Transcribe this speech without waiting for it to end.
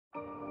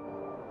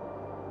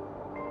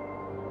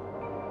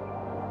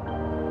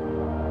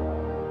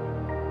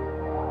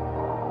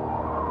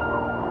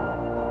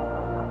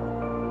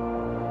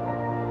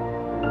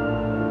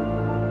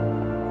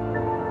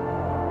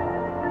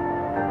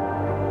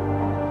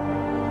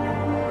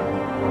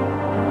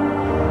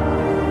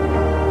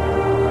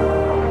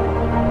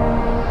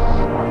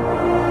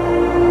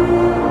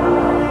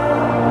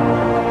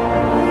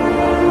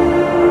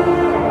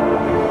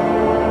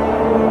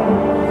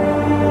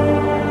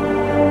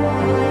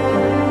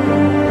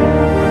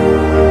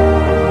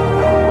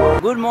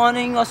Good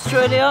morning,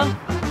 Australia.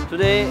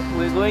 Today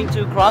we're going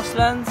to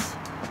Crosslands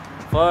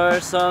for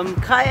some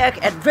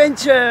kayak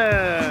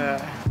adventure.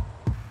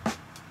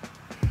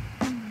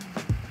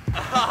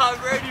 I'm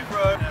ready,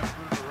 bro.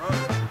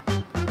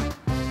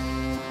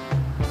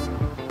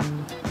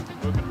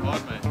 Working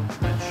hard, mate.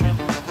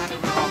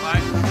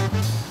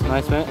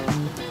 Nice, mate.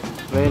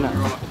 Very nice.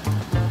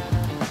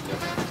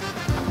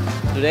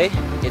 Today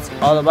it's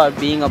all about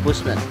being a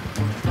bushman.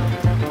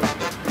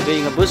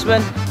 Being a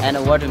bushman and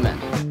a waterman.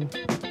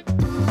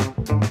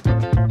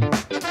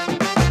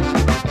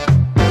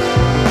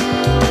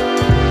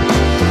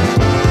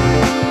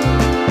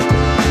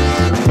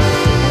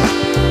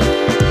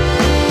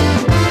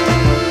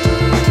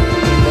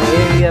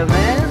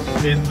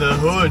 In the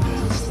hood.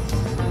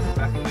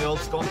 Back in the old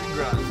stomping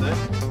grounds, eh?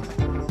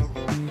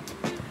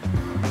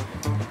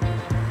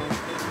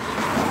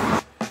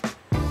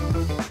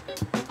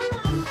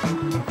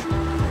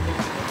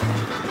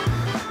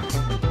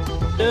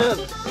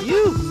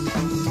 You!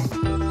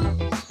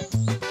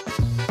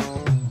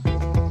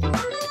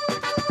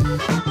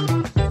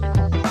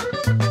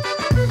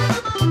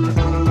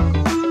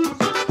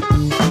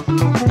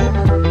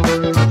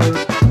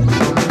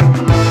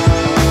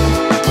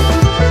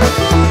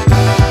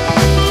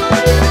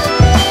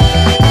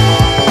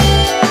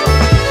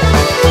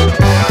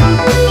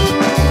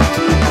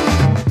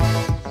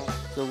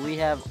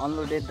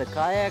 Unloaded the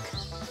kayak,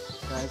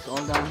 so it's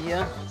all down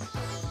here.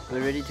 We're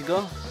ready to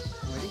go.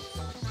 Ready?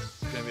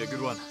 It's gonna be a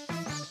good one.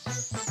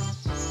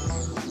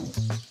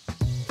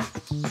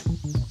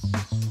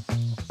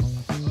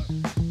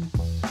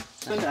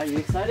 Are you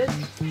excited?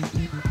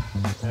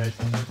 Yeah, it's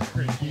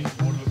pretty cute.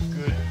 Water looks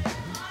good.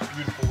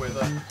 Beautiful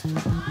weather.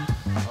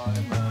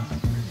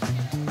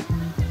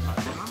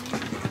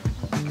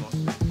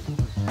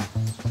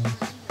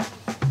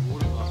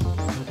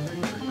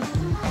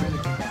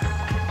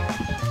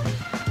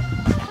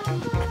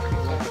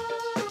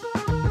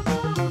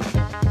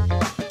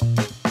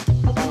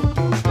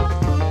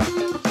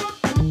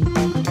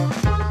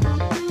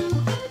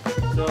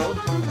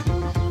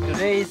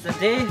 Today is the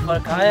day for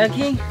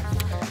kayaking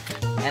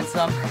and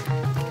some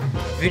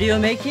video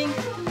making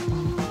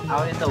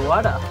out in the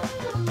water.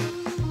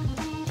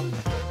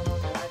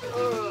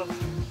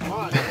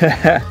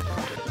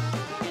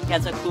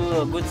 Catch a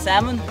good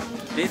salmon.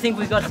 Do you think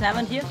we got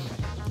salmon here?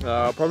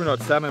 Probably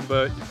not salmon,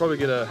 but you probably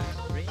get a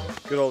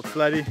good old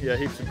slatty. Yeah,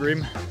 heaps of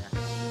bream.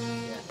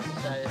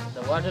 Yeah.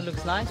 The water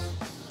looks nice.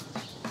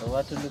 The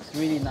water looks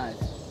really nice.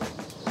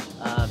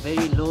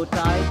 Very low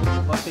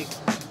tide, perfect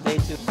day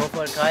to go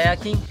for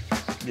kayaking.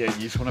 Yeah,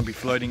 you just want to be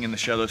floating in the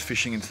shallows,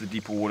 fishing into the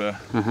deeper water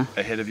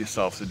ahead of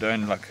yourself. So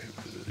don't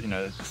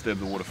disturb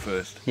the water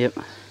first. Yep.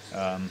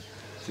 So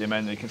yeah,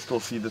 man, you can still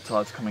see the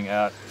tides coming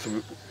out.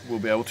 So we'll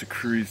be able to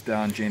cruise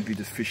down gently,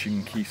 just fishing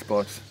in key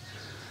spots.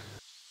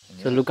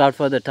 So look out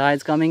for the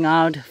tides coming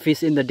out.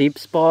 Fish in the deep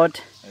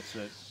spot. That's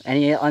it.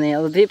 Any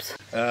other tips?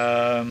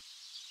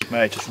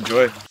 Mate, just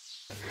enjoy.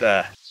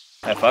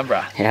 Have fun,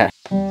 brah. Yeah.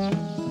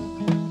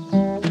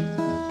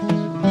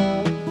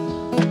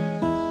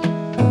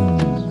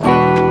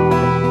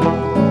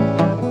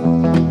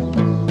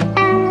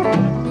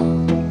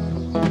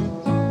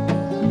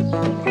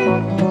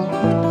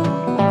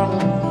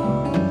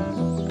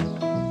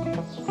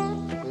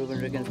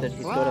 That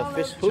he's got a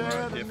fish hook.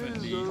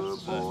 Definitely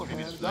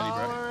slatty,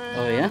 bro.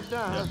 Oh yeah?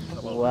 Yeah.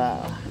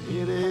 Wow.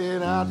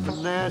 Headed out for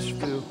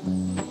Nashville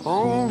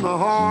on the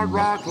Hard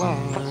Rock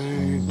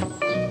Line.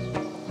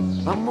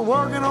 I'm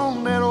working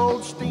on that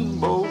old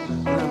steamboat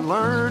and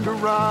learned to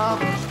ride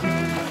the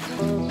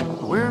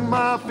stream. When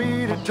my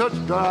feet had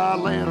touched dry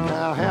land,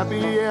 how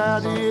happy I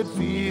did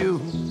feel.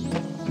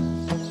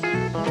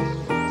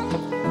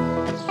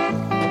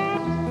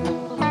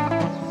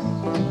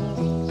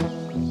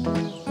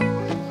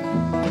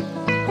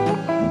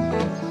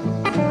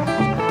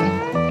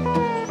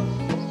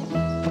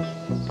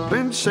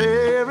 Been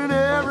saving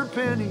every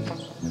penny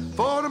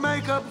for to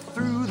make up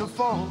through the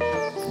fall.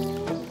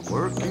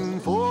 Working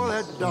for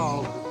that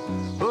dollar,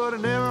 but it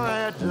never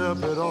adds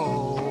up at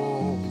all.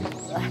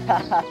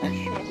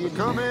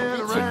 Coming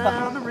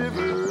around the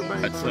river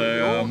bank.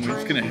 So we're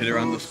just going to head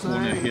around this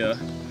corner here.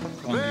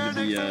 Can't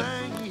give you the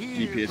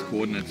GPS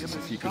coordinates, it's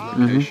a secret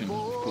location,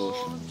 of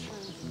course.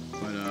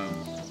 But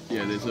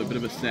yeah, there's a bit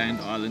of a sand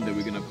island that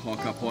we're going to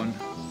park up on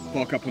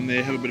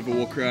there, have a bit of a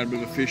walk around, a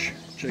bit of a fish,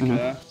 check it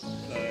out.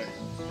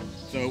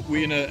 So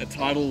we're in a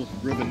tidal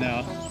river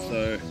now,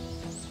 so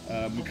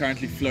we're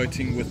currently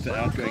floating with the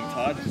outgoing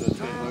tide, so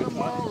it's a low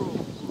tide.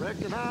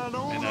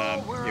 And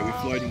yeah, we're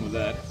floating with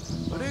that.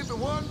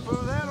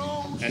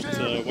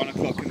 At 1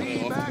 o'clock in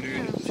the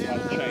afternoon, the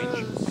tide will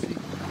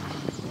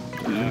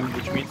change,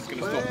 which means it's going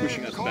to start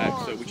pushing us back,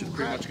 so which is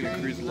pretty much going to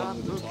cruise along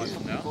with the tide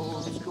from now.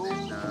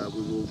 And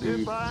we will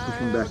be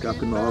pushing back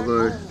up in the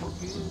Arvo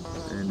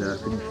and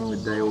finishing the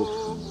day off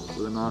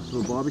with a nice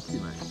little barbecue,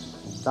 mate.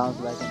 Sounds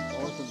like an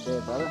awesome day,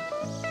 brother.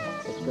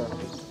 Let's go.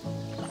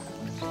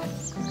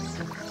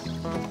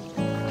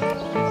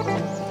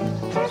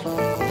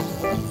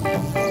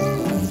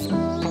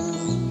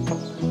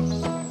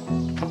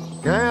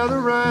 Gather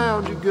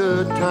round, you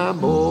good time,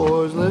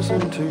 boys,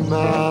 listen to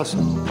my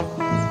song.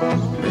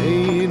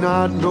 May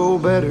not know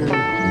better,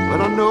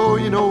 but I know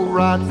you know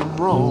right from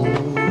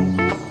wrong.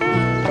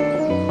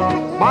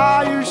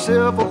 Buy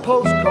yourself a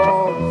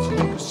postcard so you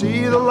can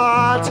see the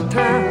lights of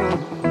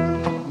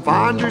town.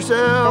 Find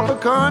yourself a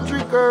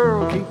country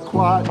girl, keep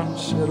quiet and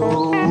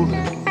settle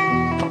down.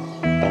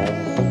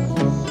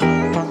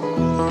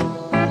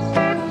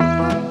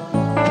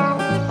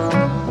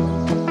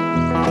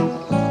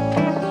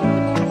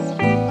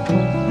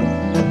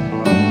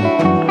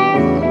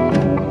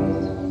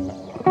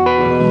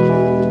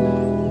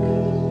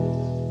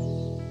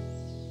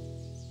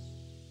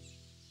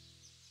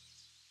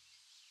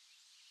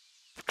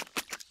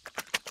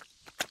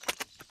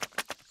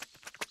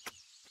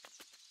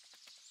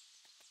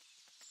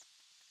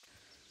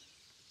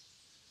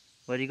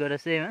 What do you gotta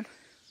say, man?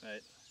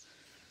 Mate,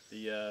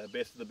 the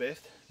best of the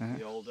best,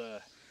 the old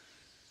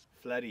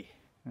flatty.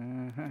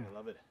 I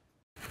love it.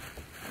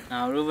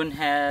 Now Reuben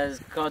has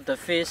caught the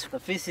fish. The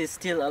fish is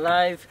still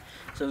alive,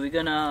 so we're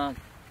gonna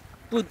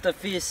put the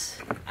fish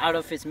out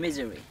of his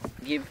misery.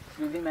 Give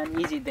him an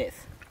easy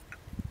death.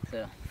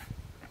 So,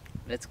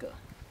 let's go.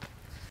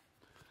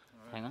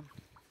 Right. Hang on.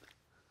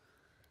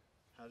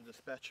 How to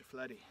dispatch a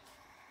flatty.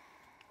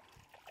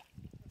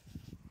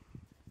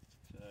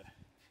 So,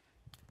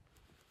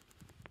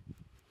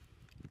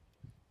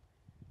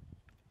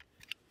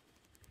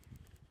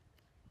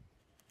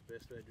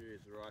 best way to do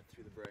is right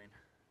through the brain.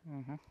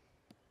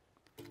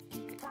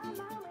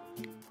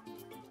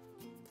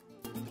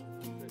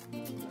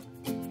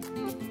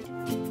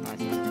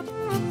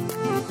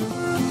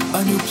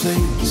 A new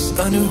place,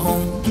 a new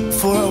home,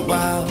 for a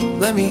while,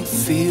 let me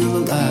feel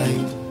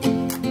alive.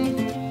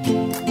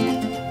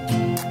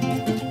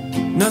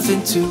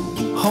 Nothing to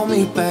hold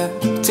me back,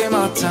 take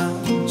my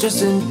time,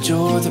 just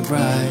enjoy the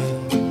ride.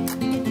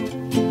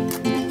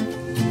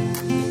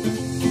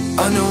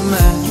 A new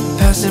man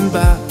passing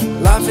by,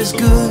 life is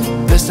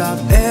good, best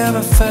I've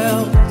ever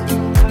felt.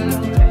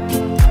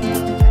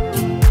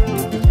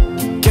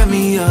 Get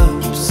me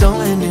up,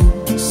 somewhere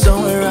new,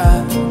 somewhere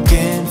I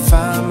can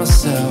find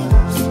myself.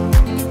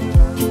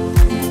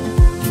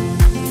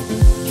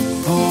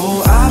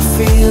 Oh, I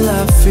feel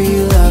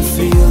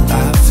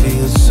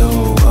so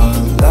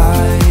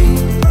alive.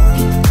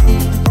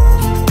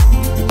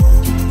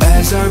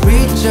 As I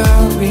reach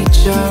out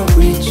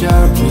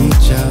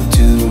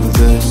to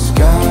the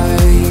sky.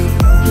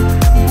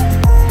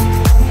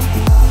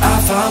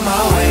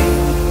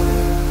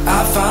 I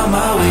found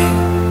my way.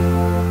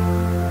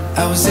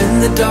 I was in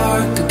the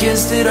dark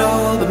against it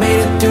all, but made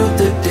it through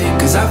the day.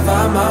 Cause I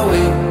found my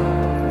way.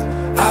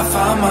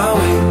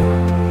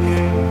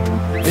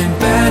 In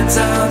bad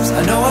times,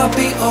 I know I'll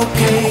be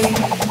okay.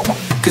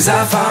 Cause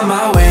I found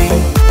my way.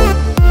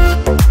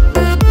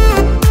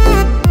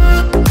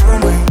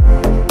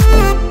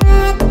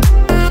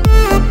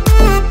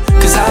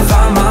 Cause I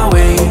found my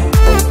way.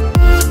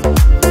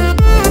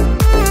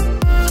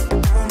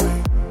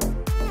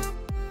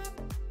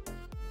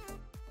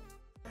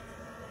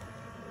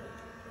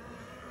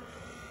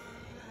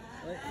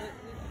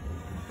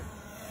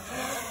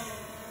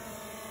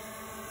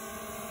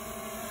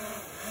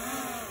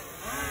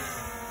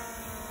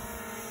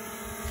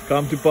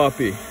 Come to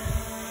Papi.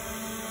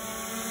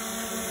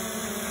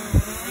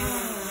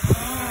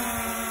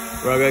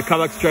 Right, go, come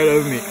back straight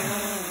over me.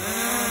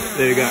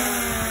 There you go. A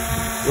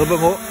little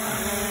bit more. A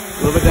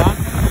little bit down.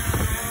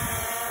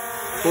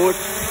 Forward.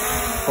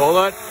 Hold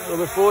on. A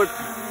little bit forward.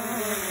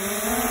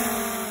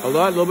 Hold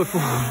on. A little bit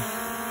forward.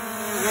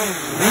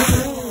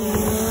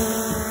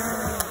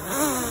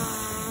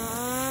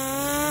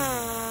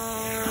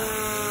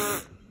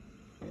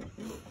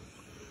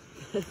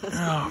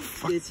 Oh,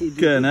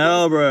 fucking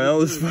hell, bro. That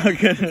was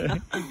fucking...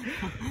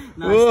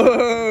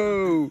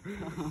 Whoa!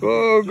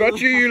 Whoa, got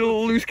you, you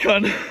little loose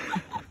cunt.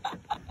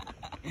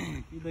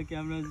 The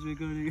camera's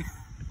recording.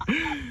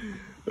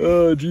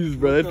 Oh, Jesus,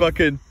 bro. They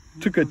fucking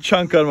took a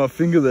chunk out of my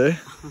finger there.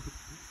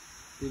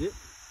 Did it?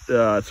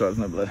 Yeah, that's right. It's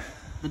not blood.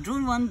 The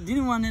drone one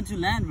didn't want it to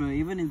land, bro,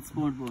 even in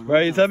sport board.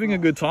 Bro, he's having a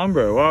good time,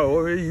 bro.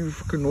 Wow, you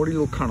fucking naughty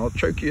little cunt. I'll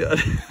choke you out.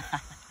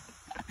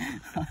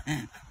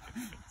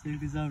 Check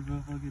this out,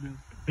 bro. Fuck it up.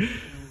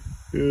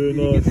 Yeah,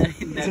 nice.